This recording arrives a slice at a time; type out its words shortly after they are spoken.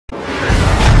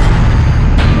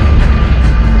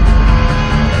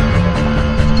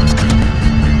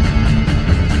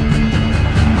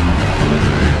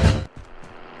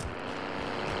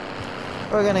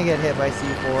we're gonna get hit by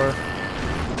C4.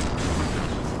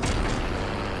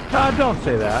 Don't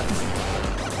say that.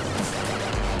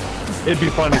 It'd be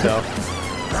funny though.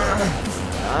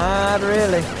 Not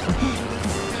really.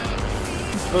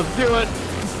 Let's do it.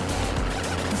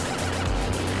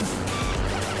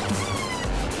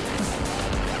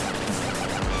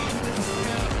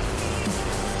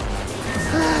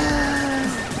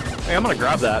 Hey, I'm gonna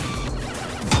grab that.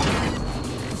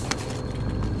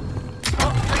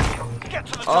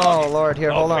 Oh Lord,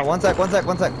 here, hold on. One sec. Hold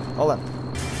on.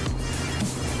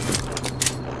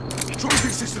 Trophy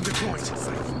system deployed.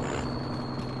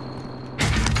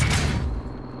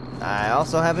 I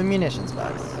also have a munitions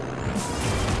box.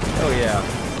 Oh yeah.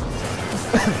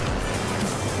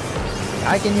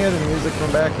 I can hear the music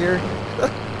from back here.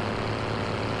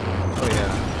 Oh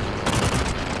yeah.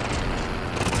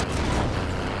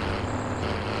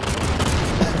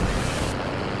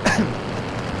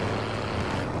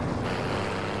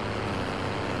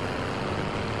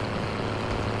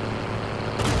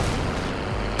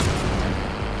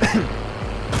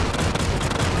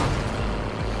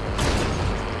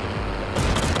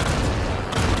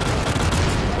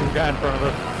 Guy in front of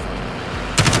us.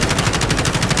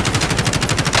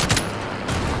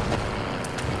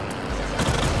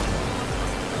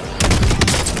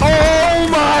 Oh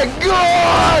my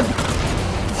God!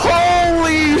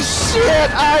 Holy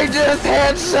shit! I just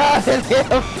headshotted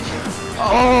him!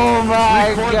 Oh my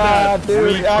Record God, that.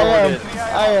 dude! Record it.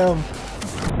 I am.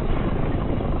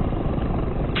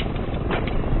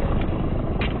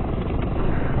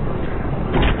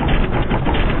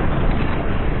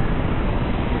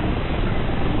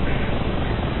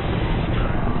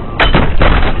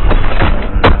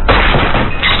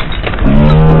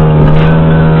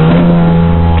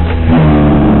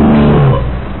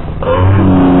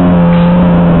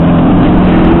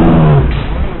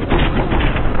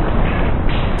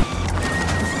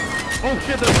 Oh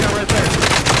shit, there's a guy right there.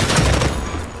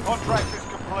 Contract is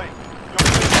complete.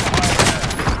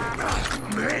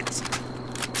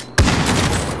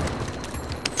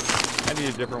 I need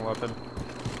a different weapon.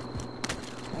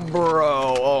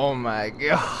 Bro, oh my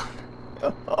God.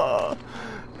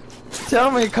 Tell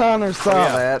me Connor saw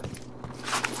that.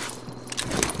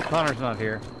 Connor's not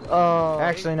here. Oh.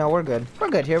 Actually, no, we're good. We're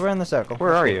good here. We're in the circle.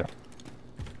 Where are you?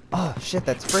 Oh, shit,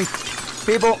 that's free.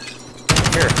 People.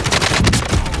 Here.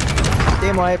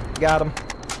 Team wipe. Got him.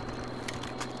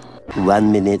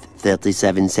 1 minute,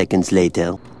 37 seconds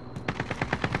later.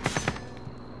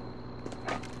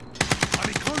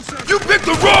 You picked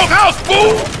the wrong house,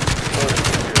 fool!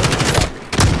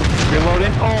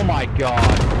 Reloading? Oh my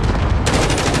god.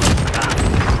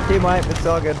 Team wipe. It's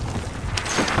all good.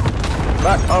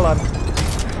 But, hold on.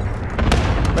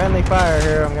 Friendly fire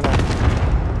here. I'm gonna...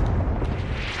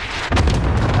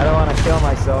 I don't want to kill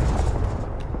myself.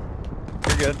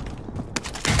 You're good.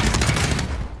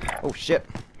 Oh, shit.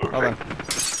 Hold on.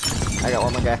 I got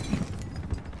one more guy.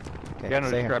 Okay, Yeah, no,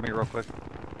 stay just here. grab me real quick.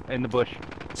 In the bush.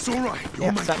 It's alright.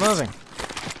 Yeah, stop moving.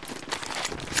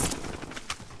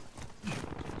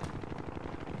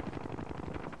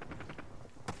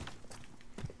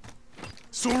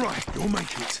 It's alright. You'll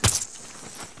make it.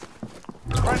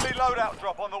 Friendly loadout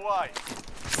drop on the way.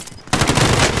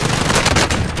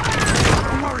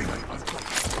 Don't worry, mate. I've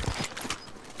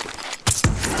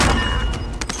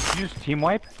got Use team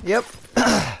wipe? Yep.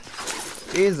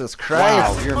 Jesus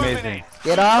Christ. Wow, you're amazing.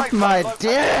 Get off my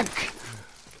dick!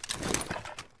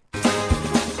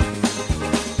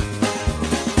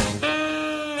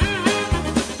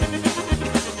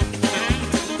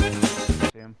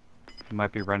 Him. He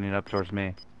might be running up towards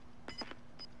me.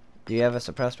 Do you have a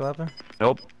suppressed weapon?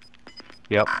 Nope.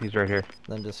 Yep, he's right here.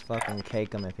 Then just fucking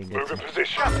cake him if he gets Move him. in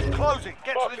position. Gas is closing.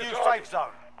 Get to the new safe zone.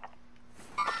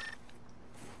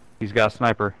 He's got a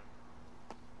sniper.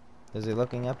 Is he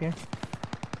looking up here?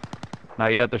 Not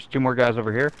yet. There's two more guys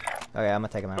over here. Okay, I'm gonna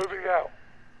take him out. Moving out.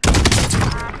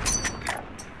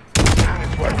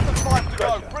 Where's the fight to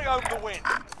go? Bring home the win.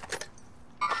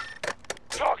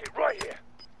 Target right here.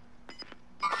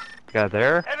 Guy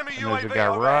there. Enemy And there's a UAV guy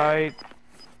overhead. right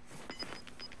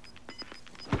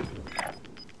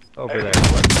over there.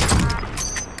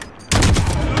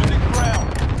 Losing ground.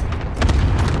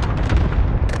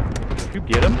 Did you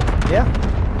get him? Yeah.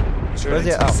 Where's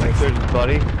he? Oh, There's his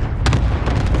buddy.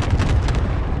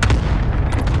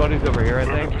 His buddy's over here, I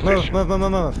think. move.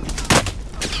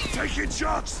 taking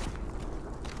shots.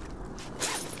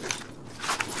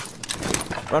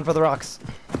 Run for the rocks.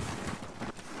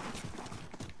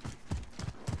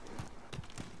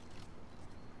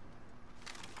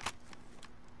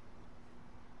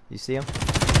 You see him?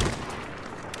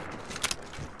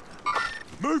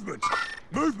 Movement.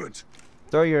 Movement.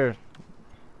 Throw your...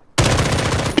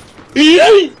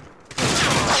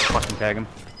 Fucking tag him.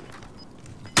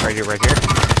 Right here, right here.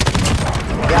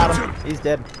 Got him. He's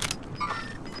dead.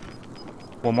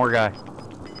 One more guy.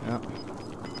 Yep.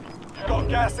 You've got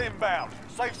gas inbound.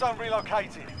 Safe zone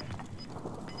relocated.